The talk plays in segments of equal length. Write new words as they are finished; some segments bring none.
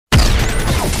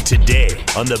Today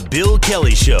on The Bill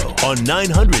Kelly Show on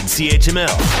 900 CHML.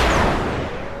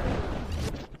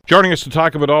 Joining us to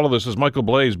talk about all of this is Michael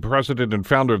Blaise, president and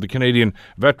founder of the Canadian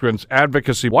Veterans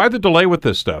Advocacy. Why the delay with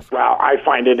this stuff? Well, I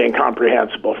find it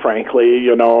incomprehensible, frankly.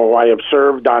 You know, I have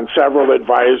served on several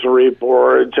advisory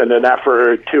boards in an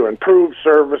effort to improve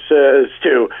services,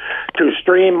 to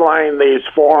streamline these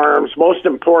forms, most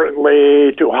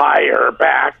importantly, to hire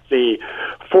back the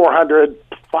 400,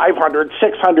 500,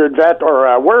 600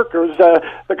 workers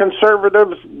the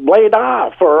Conservatives laid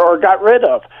off or got rid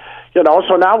of. You know,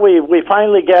 so now we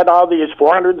finally get all these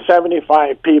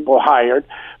 475 people hired.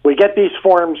 We get these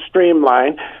forms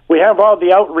streamlined. We have all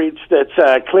the outreach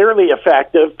that's clearly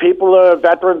effective.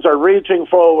 Veterans are reaching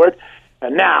forward.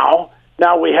 And now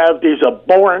we have these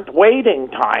abhorrent waiting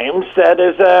times that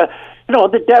is,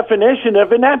 the definition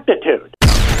of ineptitude.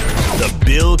 The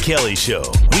Bill Kelly Show,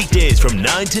 weekdays from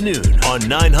 9 to noon on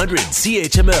 900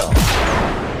 CHML.